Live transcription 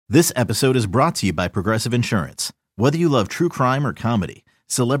This episode is brought to you by Progressive Insurance. Whether you love true crime or comedy,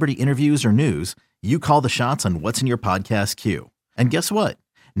 celebrity interviews or news, you call the shots on what's in your podcast queue. And guess what?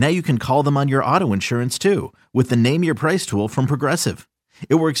 Now you can call them on your auto insurance too with the Name Your Price tool from Progressive.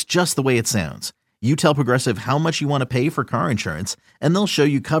 It works just the way it sounds. You tell Progressive how much you want to pay for car insurance, and they'll show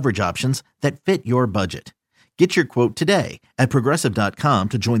you coverage options that fit your budget. Get your quote today at Progressive.com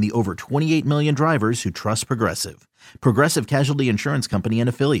to join the over 28 million drivers who trust Progressive. Progressive Casualty Insurance Company and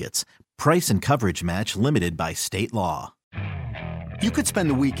Affiliates. Price and coverage match limited by state law. You could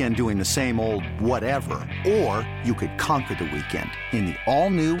spend the weekend doing the same old whatever, or you could conquer the weekend in the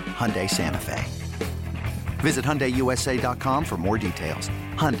all-new Hyundai Santa Fe. Visit HyundaiUSA.com for more details.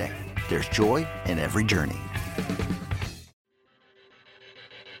 Hyundai, there's joy in every journey.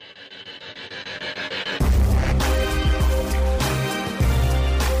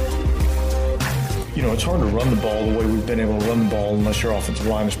 You know, it's hard to run the ball the way we've been able to run the ball unless your offensive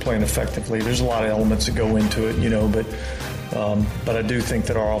line is playing effectively. There's a lot of elements that go into it, you know, but I do think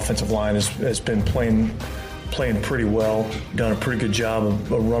that our offensive line has been playing pretty well, done a pretty good job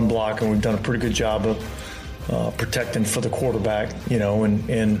of run blocking. We've done a pretty good job of protecting for the quarterback, you know,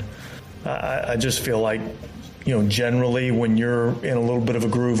 and I just feel like, you know, generally when you're in a little bit of a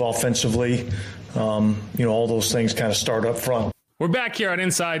groove offensively, you know, all those things kind of start up front. We're back here on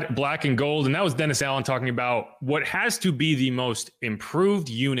Inside Black and Gold, and that was Dennis Allen talking about what has to be the most improved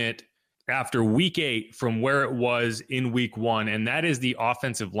unit after week 8 from where it was in week 1, and that is the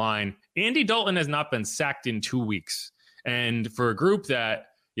offensive line. Andy Dalton has not been sacked in 2 weeks. And for a group that,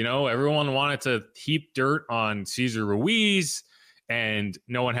 you know, everyone wanted to heap dirt on Cesar Ruiz, and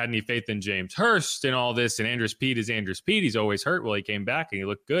no one had any faith in James Hurst and all this, and Andrus Peat is Andrus Peat. He's always hurt. Well, he came back and he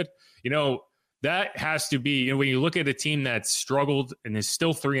looked good. You know, that has to be, you know, when you look at a team that's struggled and is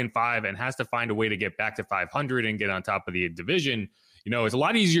still 3-5 and has to find a way to get back to 500 and get on top of the division, you know, it's a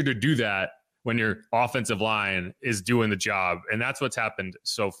lot easier to do that when your offensive line is doing the job. And that's what's happened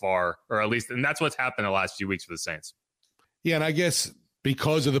so far, or at least, and that's what's happened the last few weeks for the Saints. Yeah, and I guess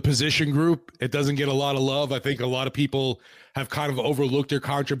because of the position group, it doesn't get a lot of love. I think a lot of people have kind of overlooked their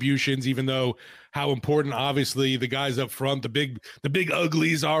contributions, even though how important, obviously, the guys up front, the big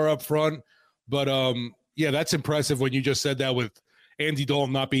uglies are up front. But, yeah, that's impressive when you just said that with Andy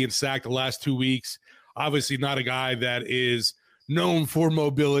Dalton not being sacked the last 2 weeks. Obviously not a guy that is known for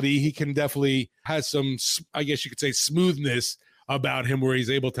mobility. He can definitely has some, I guess you could say, smoothness about him where he's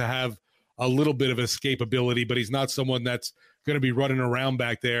able to have a little bit of escapability, but he's not someone that's going to be running around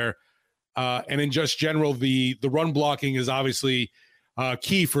back there. And in just general, the run blocking is obviously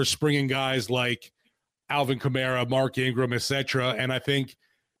key for springing guys like Alvin Kamara, Mark Ingram, etc. And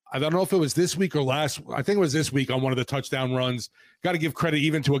I don't know if it was this week or last. I think it was this week on one of the touchdown runs. Got to give credit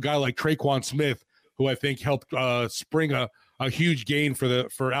even to a guy like Traquan Smith, who I think helped spring a huge gain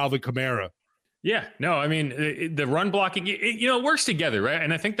for Alvin Kamara. Yeah, no, I mean, the run blocking, it works together, right?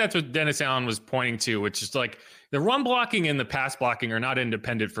 And I think that's what Dennis Allen was pointing to, which is like the run blocking and the pass blocking are not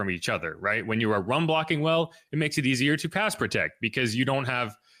independent from each other, right? When you are run blocking well, it makes it easier to pass protect because you don't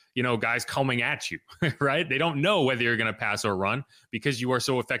have, you know, guys coming at you, right? They don't know whether you're going to pass or run because you are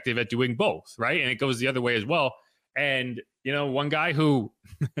so effective at doing both, right? And it goes the other way as well. And, you know, one guy who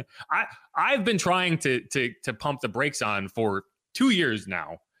I've been trying to pump the brakes on for 2 years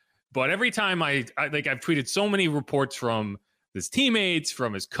now, but every time I've tweeted so many reports from his teammates,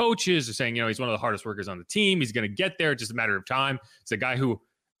 from his coaches, saying, you know, he's one of the hardest workers on the team. He's going to get there. It's just a matter of time. It's a guy who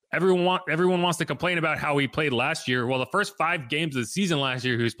everyone wants to complain about how he played last year. Well, the first 5 games of the season last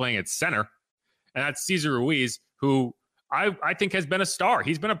year, he was playing at center, and that's Cesar Ruiz, who I think has been a star.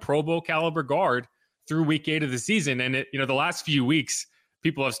 He's been a Pro Bowl caliber guard through week 8 of the season, and the last few weeks,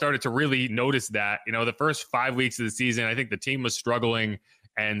 people have started to really notice that. You know, the first 5 weeks of the season, I think the team was struggling,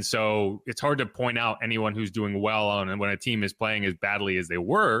 and so it's hard to point out anyone who's doing well on when a team is playing as badly as they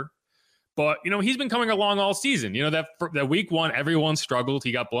were. But, you know, he's been coming along all season. You know, that week 1, everyone struggled.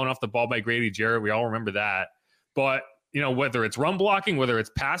 He got blown off the ball by Grady Jarrett. We all remember that. But, you know, whether it's run blocking, whether it's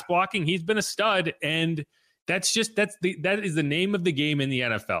pass blocking, he's been a stud. And that is the name of the game in the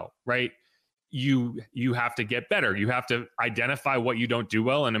NFL, right? You have to get better. You have to identify what you don't do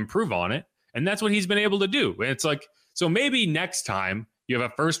well and improve on it. And that's what he's been able to do. And it's like, so maybe next time you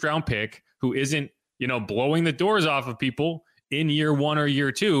have a first round pick who isn't, you know, blowing the doors off of people in year 1 or year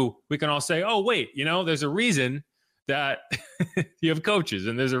 2, we can all say, oh, wait, you know, there's a reason that you have coaches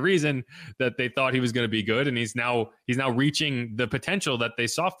and there's a reason that they thought he was going to be good. And he's now reaching the potential that they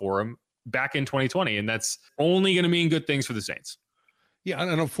saw for him back in 2020. And that's only going to mean good things for the Saints. Yeah.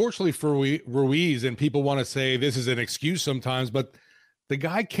 And unfortunately for Ruiz, and people want to say this is an excuse sometimes, but the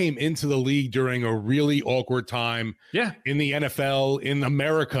guy came into the league during a really awkward time in the NFL, in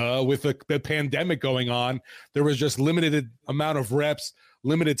America, with the pandemic going on. There was just limited amount of reps,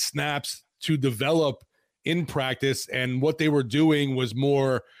 limited snaps to develop in practice. And what they were doing was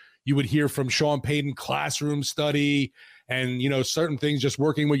more, you would hear from Sean Payton, classroom study and, certain things, just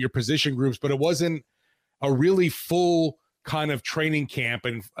working with your position groups. But it wasn't a really full kind of training camp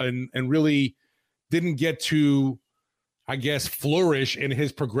and really didn't get to, I guess, flourish in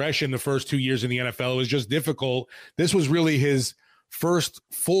his progression the first 2 years in the NFL. It was just difficult. This was really his first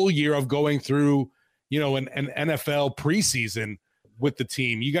full year of going through, an NFL preseason with the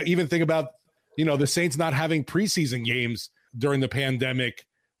team. You got even think about, the Saints not having preseason games during the pandemic,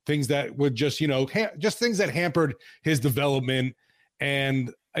 things that would just, just things that hampered his development.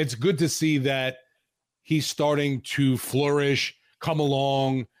 And it's good to see that he's starting to flourish, come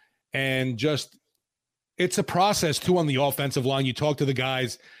along, and just, it's a process too on the offensive line. You talk to the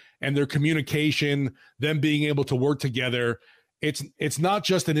guys and their communication, them being able to work together. It's not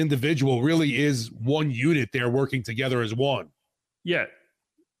just an individual, really is one unit there working together as one. Yeah.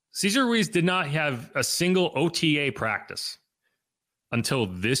 Cesar Ruiz did not have a single OTA practice until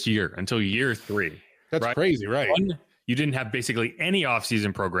this year, until year 3. That's right? Crazy, right? One, you didn't have basically any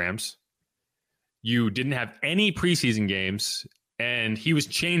offseason programs. You didn't have any preseason games, and he was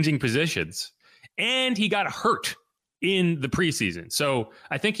changing positions. And he got hurt in the preseason. So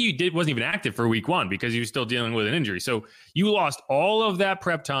I think he wasn't even active for week 1 because he was still dealing with an injury. So you lost all of that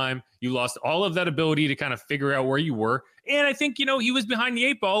prep time. You lost all of that ability to kind of figure out where you were. And I think, he was behind the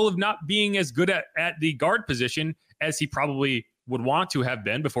 8 ball of not being as good at the guard position as he probably would want to have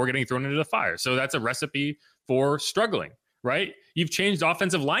been before getting thrown into the fire. So that's a recipe for struggling, right? You've changed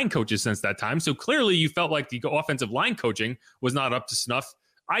offensive line coaches since that time. So clearly you felt like the offensive line coaching was not up to snuff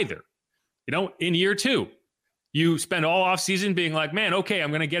either. In year 2, you spend all offseason being like, man, okay,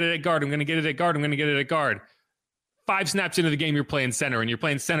 I'm going to get it at guard. I'm going to get it at guard. I'm going to get it at guard. 5 snaps into the game, you're playing center, and you're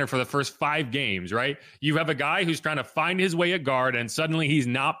playing center for the first 5 games, right? You have a guy who's trying to find his way at guard, and suddenly he's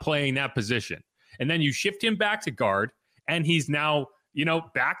not playing that position. And then you shift him back to guard, and he's now,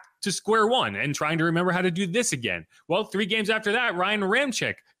 back to square one and trying to remember how to do this again. Well, 3 games after that, Ryan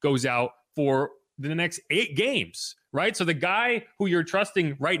Ramczyk goes out for the next 8 games. Right. So the guy who you're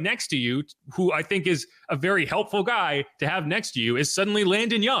trusting right next to you, who I think is a very helpful guy to have next to you, is suddenly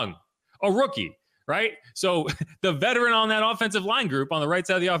Landon Young, a rookie. Right. So the veteran on that offensive line group on the right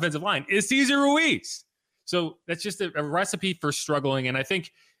side of the offensive line is Cesar Ruiz. So that's just a recipe for struggling. And I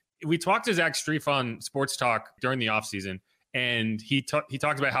think we talked to Zach Streif on Sports Talk during the offseason, and he talked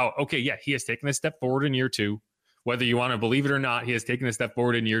about how, okay, yeah, he has taken a step forward in year 2. Whether you want to believe it or not, he has taken a step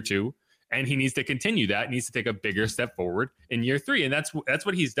forward in year 2. And he needs to continue that. He needs to take a bigger step forward in year 3. And that's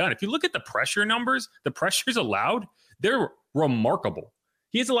what he's done. If you look at the pressure numbers, the pressures allowed, they're remarkable.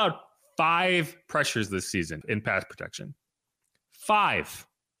 He has allowed 5 pressures this season in pass protection. 5.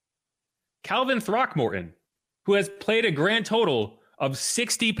 Calvin Throckmorton, who has played a grand total of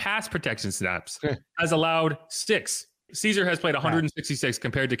 60 pass protection snaps, has allowed 6. Cesar has played 166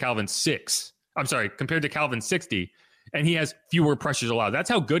 compared to Calvin 6. I'm sorry, compared to Calvin 60. And he has fewer pressures allowed. That's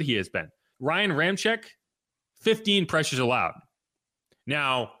how good he has been. Ryan Ramczyk, 15 pressures allowed.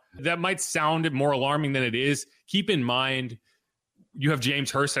 Now, that might sound more alarming than it is. Keep in mind, you have James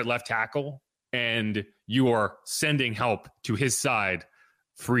Hurst at left tackle, and you are sending help to his side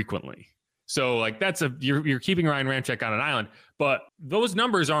frequently. So, you're keeping Ryan Ramczyk on an island, but those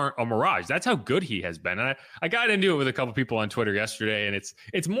numbers aren't a mirage. That's how good he has been. And I got into it with a couple people on Twitter yesterday, and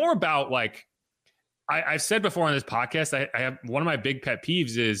it's more about I've said before on this podcast, I have one of my big pet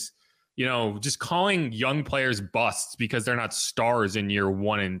peeves is, just calling young players busts because they're not stars in year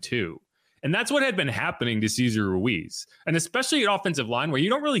 1 and 2. And that's what had been happening to Cesar Ruiz. And especially at offensive line, where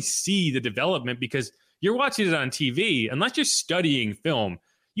you don't really see the development because you're watching it on TV. Unless you're studying film,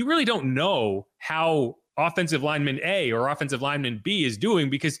 you really don't know how offensive lineman A or offensive lineman B is doing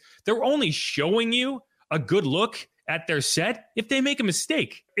because they're only showing you a good look at their set if they make a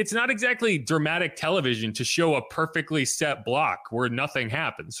mistake. It's not exactly dramatic television to show a perfectly set block where nothing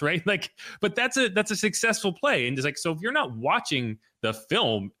happens, right? But that's a successful play. And it's so if you're not watching the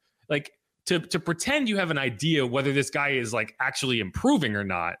film, to pretend you have an idea whether this guy is actually improving or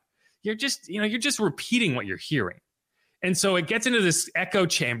not, you're just repeating what you're hearing. And so it gets into this echo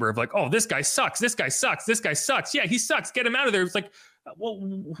chamber of oh, this guy sucks. This guy sucks. This guy sucks. Yeah, he sucks. Get him out of there. It's well,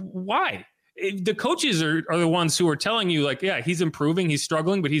 why? The coaches are the ones who are telling you yeah, he's improving, he's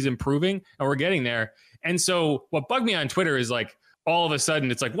struggling, but he's improving and we're getting there. And so what bugged me on Twitter is all of a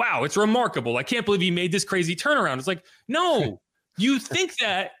sudden it's wow, it's remarkable. I can't believe he made this crazy turnaround. It's no, You think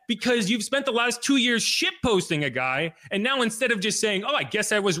that because you've spent the last 2 years shit posting a guy, and now instead of just saying, "Oh, I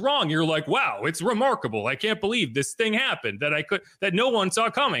guess I was wrong," you're like, "Wow, it's remarkable. I can't believe this thing happened that no one saw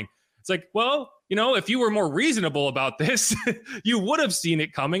coming." It's like, well, if you were more reasonable about this, you would have seen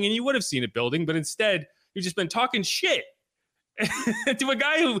it coming and you would have seen it building. But instead, you've just been talking shit to a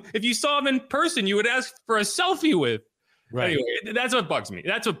guy who, if you saw him in person, you would ask for a selfie with. Right. Anyway, that's what bugs me.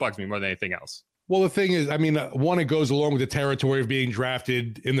 That's what bugs me more than anything else. Well, the thing is, I mean, one, it goes along with the territory of being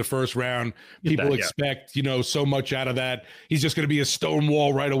drafted in the first round. People expect, so much out of that. He's just going to be a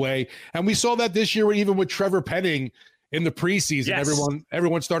stonewall right away. And we saw that this year, even with Trevor Penning in the preseason. Yes.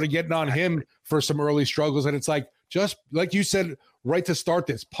 Everyone started getting on him for some early struggles. And it's like, just like you said, right to start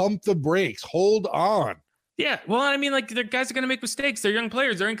this, pump the brakes, hold on. Yeah, well, I mean, like, the guys are going to make mistakes. They're young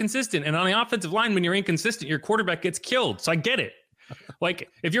players. They're inconsistent. And on the offensive line, when you're inconsistent, your quarterback gets killed. So I get it. Like,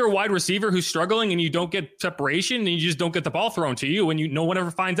 if you're a wide receiver who's struggling and you don't get separation and you just don't get the ball thrown to you and no one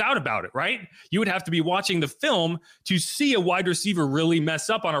ever finds out about it, right? You would have to be watching the film to see a wide receiver really mess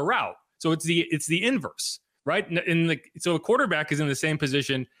up on a route. So it's the inverse, right? So a quarterback is in the same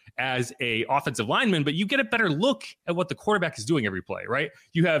position as a offensive lineman, but you get a better look at what the quarterback is doing every play, right?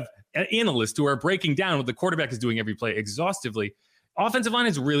 You have analysts who are breaking down what the quarterback is doing every play exhaustively. Offensive line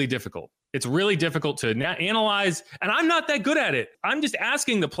is really difficult. It's really difficult to analyze, and I'm not that good at it. I'm just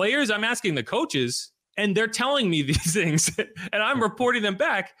asking the players, I'm asking the coaches, and they're telling me these things, and I'm reporting them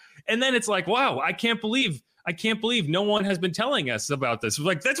back. And then it's like, wow, I can't believe no one has been telling us about this.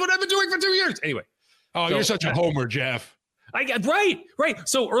 Like, that's what I've been doing for 2 years. Anyway. Oh, you're such a homer, Jeff. Right.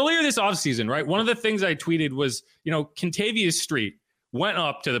 So earlier this offseason, right, one of the things I tweeted was, Kentavious Street went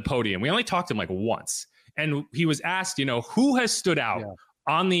up to the podium. We only talked to him like once. And he was asked, who has stood out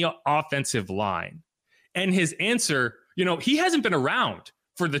on the offensive line? And his answer, he hasn't been around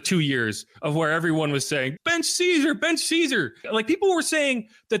for the 2 years of where everyone was saying, bench Cesar. Like, people were saying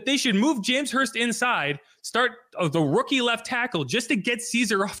that they should move James Hurst inside, start the rookie left tackle just to get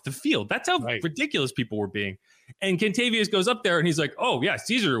Cesar off the field. That's how ridiculous people were being. And Kentavious goes up there and he's like, oh, yeah,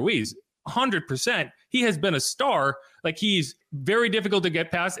 Cesar Ruiz, 100%. He has been a star. Like, he's very difficult to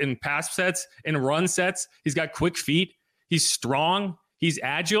get past in pass sets, in run sets. He's got quick feet. He's strong. He's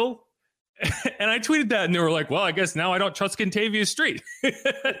agile. And I tweeted that, and they were like, well, I guess now I don't trust Kentavious Street. And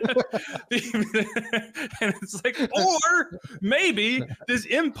it's like, or maybe this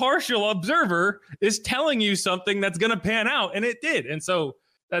impartial observer is telling you something that's going to pan out, and it did. And so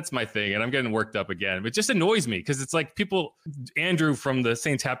that's my thing, and I'm getting worked up again. It just annoys me because it's like Andrew from the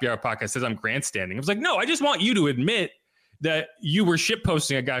Saints Happy Hour podcast says I'm grandstanding. I was like, no, I just want you to admit that you were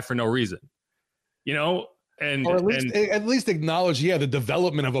shitposting a guy for no reason, And or at least acknowledge, the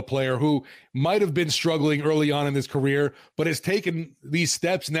development of a player who might have been struggling early on in his career, but has taken these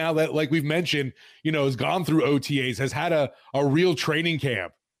steps now that, like we've mentioned, has gone through OTAs, has had a real training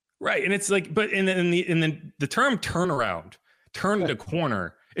camp. Right. And it's like, but in the term turnaround, turn the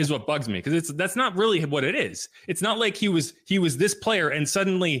corner is what bugs me, because that's not really what it is. It's not like he was this player and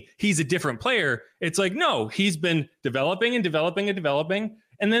suddenly he's a different player. It's like, no, he's been developing and developing and developing,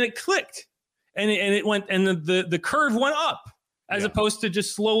 and then it clicked. And it went, and the curve went up as opposed to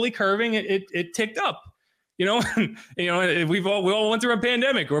just slowly curving. It ticked up, we all went through a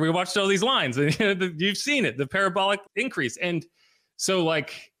pandemic where we watched all these lines, and you've seen it, the parabolic increase. And so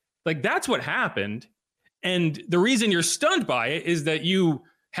like that's what happened. And the reason you're stunned by it is that you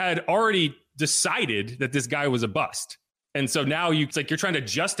had already decided that this guy was a bust. And so now you're trying to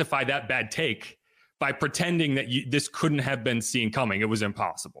justify that bad take by pretending that this couldn't have been seen coming. It was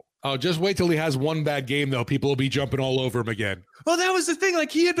impossible. Oh, just wait till he has one bad game, though. People will be jumping all over him again. Well, that was the thing.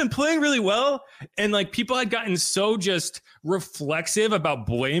 Like, he had been playing really well, and like people had gotten so just reflexive about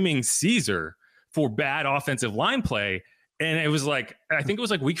blaming Cesar for bad offensive line play. And it was like, I think it was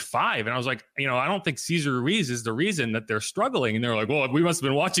like week 5. And I was like, I don't think Cesar Ruiz is the reason that they're struggling. And they're like, well, we must have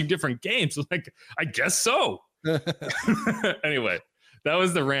been watching different games. Like, I guess so. Anyway, that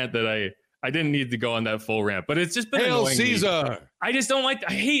was the rant that I didn't need to go on that full rant, but it's just been Hail annoying Cesar. Me. I just don't like,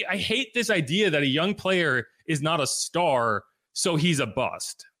 I hate this idea that a young player is not a star, so he's a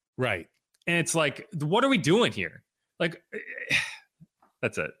bust. Right. And it's like, what are we doing here? Like,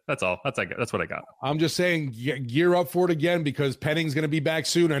 that's it. That's all. That's what I got. I'm just saying, gear up for it again, because Penning's going to be back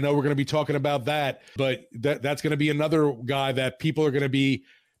soon. I know we're going to be talking about that, but that's going to be another guy that people are going to be,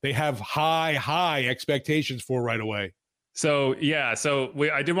 they have high expectations for right away. So, yeah. So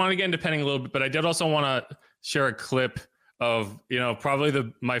I did want to get into Penning a little bit, but I did also want to share a clip of,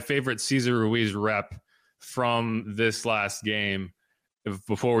 probably my favorite Cesar Ruiz rep from this last game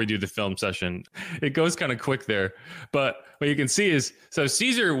before we do the film session. It goes kind of quick there, but what you can see is, so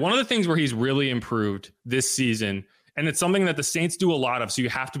Cesar, one of the things where he's really improved this season And it's something that the Saints do a lot of, so you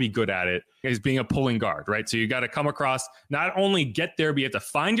have to be good at it, is being a pulling guard, right? So you got to come across, not only get there, but you have to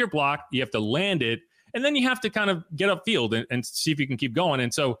find your block, you have to land it, and then you have to kind of get upfield and see if you can keep going.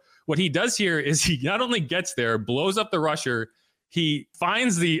 And so what he does here is he not only gets there, blows up the rusher, he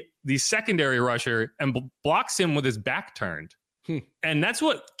finds the secondary rusher and blocks him with his back turned. And that's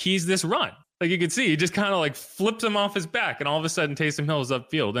what keys this run. Like you can see, he just kind of like flips him off his back, and all of a sudden Taysom Hill is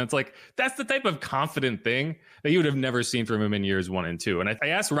upfield. And it's like, that's the type of confident thing that you would have never seen from him in years 1 and 2. And I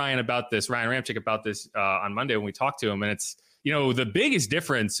asked Ryan Ramczyk about this on Monday when we talked to him. And it's, the biggest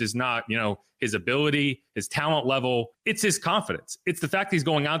difference is not, his ability, his talent level. It's his confidence. It's the fact he's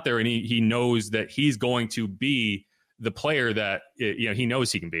going out there and he knows that he's going to be the player that, he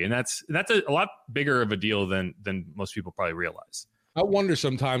knows he can be. And that's a lot bigger of a deal than most people probably realize. I wonder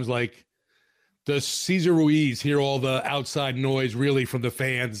sometimes, like, does Cesar Ruiz hear all the outside noise really from the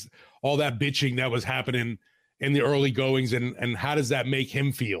fans, all that bitching that was happening in the early goings, and how does that make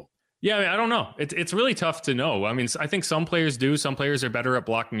him feel? Yeah, I mean, I don't know. It's really tough to know. I mean, I think some players do. Some players are better at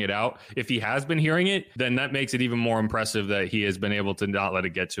blocking it out. If he has been hearing it, then that makes it even more impressive that he has been able to not let it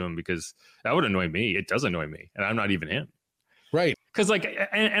get to him, because that would annoy me. It does annoy me, and I'm not even him. Right. Because like,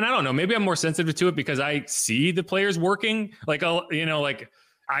 and I don't know, maybe I'm more sensitive to it because I see the players working. Like,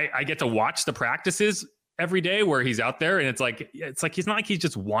 I get to watch the practices every day where he's out there, and it's like he's not like he's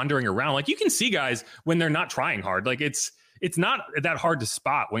just wandering around. Like, you can see guys when they're not trying hard. Like, it's not that hard to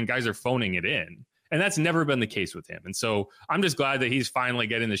spot when guys are phoning it in, and that's never been the case with him. And so I'm just glad that he's finally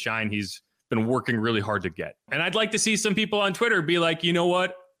getting the shine he's been working really hard to get. And I'd like to see some people on Twitter be like, you know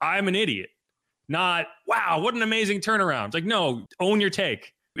what, I'm an idiot. Not, wow, what an amazing turnaround. It's like, no, own your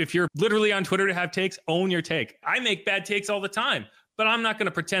take. If you're literally on Twitter to have takes, own your take. I make bad takes all the time, but I'm not going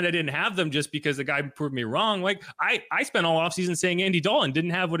to pretend I didn't have them just because the guy proved me wrong. Like, I spent all offseason saying Andy Dalton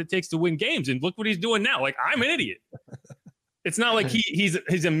didn't have what it takes to win games, and look what he's doing now. Like, I'm an idiot. It's not like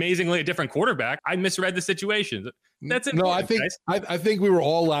he's amazingly a different quarterback. I misread the situation. That's it. No, I think we were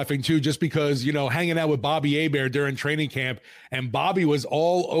all laughing too, just because, hanging out with Bobby Hebert during training camp, and Bobby was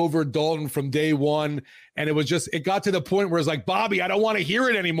all over Dalton from day one. And it got to the point where it's like, Bobby, I don't want to hear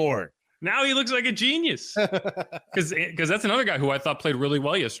it anymore. Now he looks like a genius, because that's another guy who I thought played really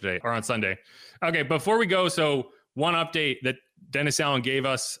well yesterday or on Sunday. Okay, before we go, so one update that Dennis Allen gave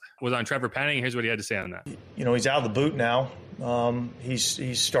us was on Trevor Penning. Here's what he had to say on that. He's out of the boot now.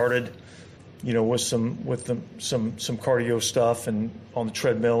 He's started, with some cardio stuff and on the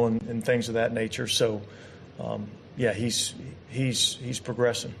treadmill and things of that nature. So, he's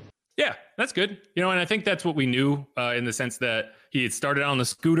progressing. Yeah, that's good. And I think that's what we knew in the sense that he had started out on the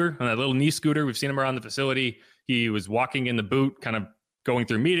scooter, on that little knee scooter. We've seen him around the facility. He was walking in the boot, kind of going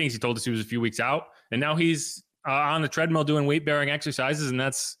through meetings. He told us he was a few weeks out, and now he's on the treadmill doing weight-bearing exercises, and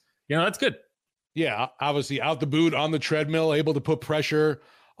that's good. Yeah, obviously out the boot, on the treadmill, able to put pressure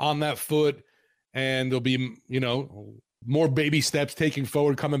on that foot, and there'll be, more baby steps taking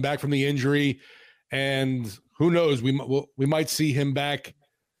forward, coming back from the injury, and who knows, we might see him back,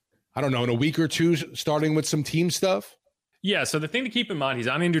 I don't know, in a week or two, starting with some team stuff. Yeah, so the thing to keep in mind, he's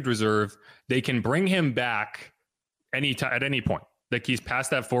on injured reserve. They can bring him back at any point. Like, he's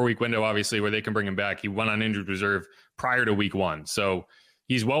past that 4-week window, obviously, where they can bring him back. He went on injured reserve prior to week 1. So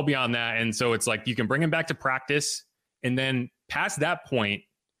he's well beyond that. And so it's like you can bring him back to practice. And then past that point,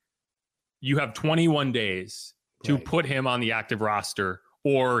 you have 21 days to put him on the active roster,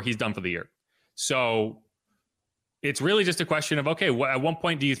 or he's done for the year. So it's really just a question of, okay, at what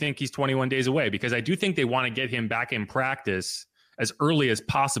point do you think he's 21 days away? Because I do think they want to get him back in practice as early as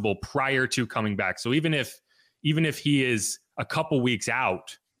possible prior to coming back. So even if he is a couple weeks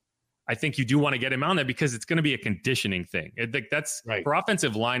out, I think you do want to get him on there because it's going to be a conditioning thing. That's right. For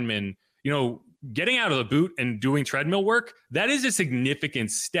offensive linemen, getting out of the boot and doing treadmill work, that is a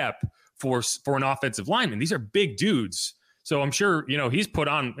significant step for an offensive lineman. These are big dudes. So I'm sure, he's put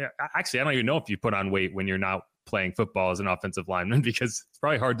on, actually, I don't even know if you put on weight when you're not playing football as an offensive lineman, because it's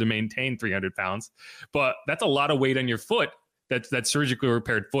probably hard to maintain 300 pounds, but that's a lot of weight on your foot. That's surgically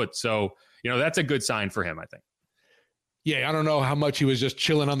repaired foot. So, that's a good sign for him, I think. Yeah, I don't know how much he was just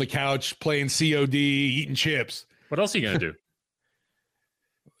chilling on the couch, playing COD, eating chips. What else are you going to do?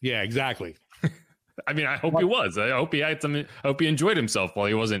 Yeah, exactly. I mean, I hope he was. I hope he had some. I hope he enjoyed himself while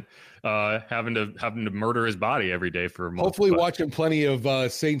he wasn't having to murder his body every day for a month. Hopefully watching plenty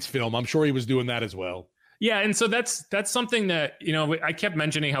of Saints film. I'm sure he was doing that as well. Yeah, and so that's something that, I kept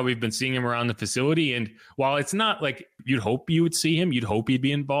mentioning how we've been seeing him around the facility. And while it's not like you'd hope you would see him, you'd hope he'd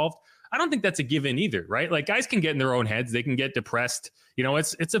be involved, I don't think that's a given either, right? Like, guys can get in their own heads. They can get depressed.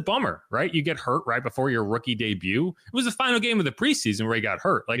 It's a bummer, right? You get hurt right before your rookie debut. It was the final game of the preseason where he got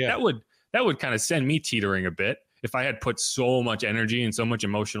hurt. Like, that would kind of send me teetering a bit. if I had put so much energy and so much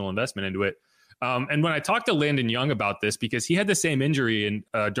emotional investment into it. And when I talked to Landon Young about this, because he had the same injury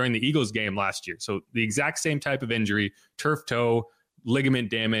during the Eagles game last year. So the exact same type of injury, turf toe, ligament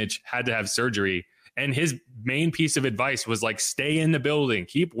damage, had to have surgery. And his main piece of advice was like, stay in the building,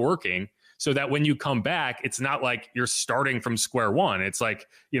 keep working, so that when you come back, it's not like you're starting from square one. It's like,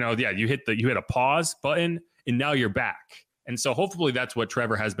 you hit a pause button and now you're back. And so hopefully that's what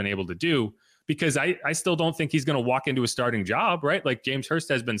Trevor has been able to do, because I still don't think he's going to walk into a starting job, right? Like James Hurst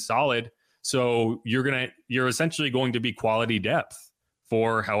has been solid. So you're essentially going to be quality depth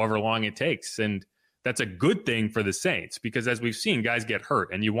for however long it takes. And that's a good thing for the Saints, because as we've seen, guys get hurt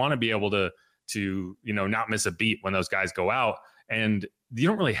and you want to be able to not miss a beat when those guys go out. And you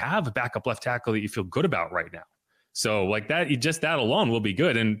don't really have a backup left tackle that you feel good about right now. So like that, that alone will be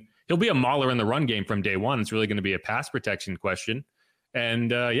good. And he'll be a mauler in the run game from day one. It's really going to be a pass protection question.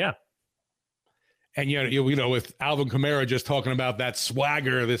 And yeah. And, with Alvin Kamara just talking about that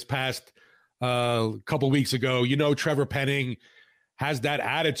swagger this past couple weeks ago, Trevor Penning has that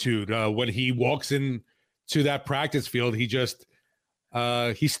attitude when he walks into that practice field. He just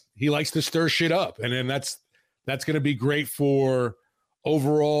he likes to stir shit up, and then that's going to be great for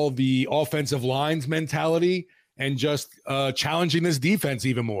overall the offensive line's mentality and just challenging this defense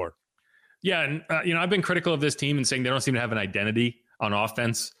even more. Yeah, and I've been critical of this team and saying they don't seem to have an identity on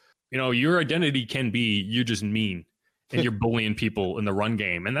offense. Your identity can be you're just mean and you're bullying people in the run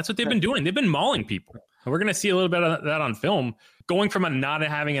game. And that's what they've been doing. They've been mauling people. And we're going to see a little bit of that on film, going from not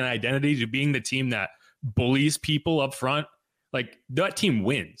having an identity to being the team that bullies people up front. Like, that team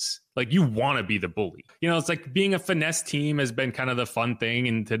wins. Like, you want to be the bully. It's like being a finesse team has been kind of the fun thing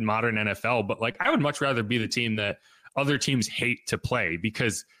in the modern NFL. But like, I would much rather be the team that other teams hate to play,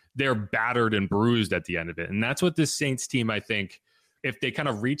 because they're battered and bruised at the end of it. And that's what this Saints team, I think, if they kind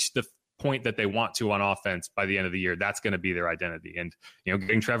of reach the point that they want to on offense by the end of the year, that's going to be their identity. And,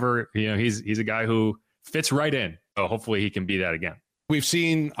 getting Trevor, he's a guy who fits right in. So hopefully he can be that again. We've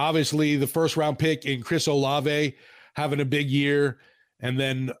seen, obviously, the first round pick in Chris Olave having a big year. And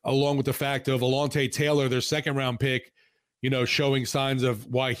then along with the fact of Alontae Taylor, their second round pick, showing signs of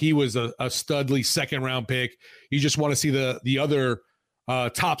why he was a studly second round pick. You just want to see the other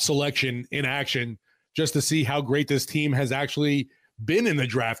top selection in action, just to see how great this team has actually been in the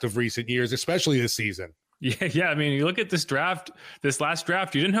draft of recent years, especially this season. Yeah. I mean, you look at this last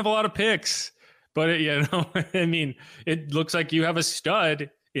draft, you didn't have a lot of picks, but it looks like you have a stud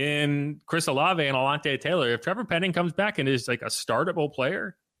in Chris Olave and Alontae Taylor. If Trevor Penning comes back and is like a startable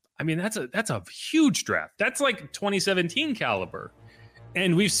player, I mean, that's a huge draft. That's like 2017 caliber.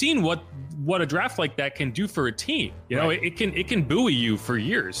 And we've seen what a draft like that can do for a team. Right. It can buoy you for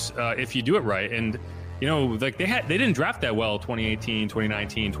years if you do it right. And like they didn't draft that well 2018,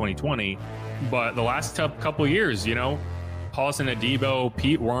 2019, 2020, but the last couple of years, Paulson Adebo,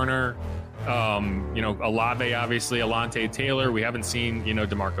 Pete Werner, Olave, obviously, Alontae Taylor. We haven't seen,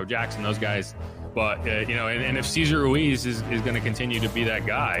 DeMarco Jackson, those guys. But, and if Cesar Ruiz is going to continue to be that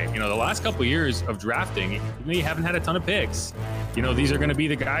guy, the last couple of years of drafting, you haven't had a ton of picks. These are going to be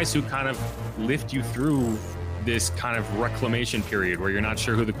the guys who kind of lift you through this kind of reclamation period where you're not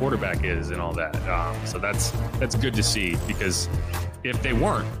sure who the quarterback is and all that. So that's good to see, because if they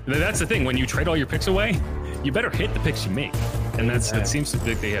weren't, that's the thing. When you trade all your picks away, you better hit the picks you make. And it seems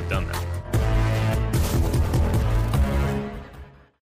like they have done that.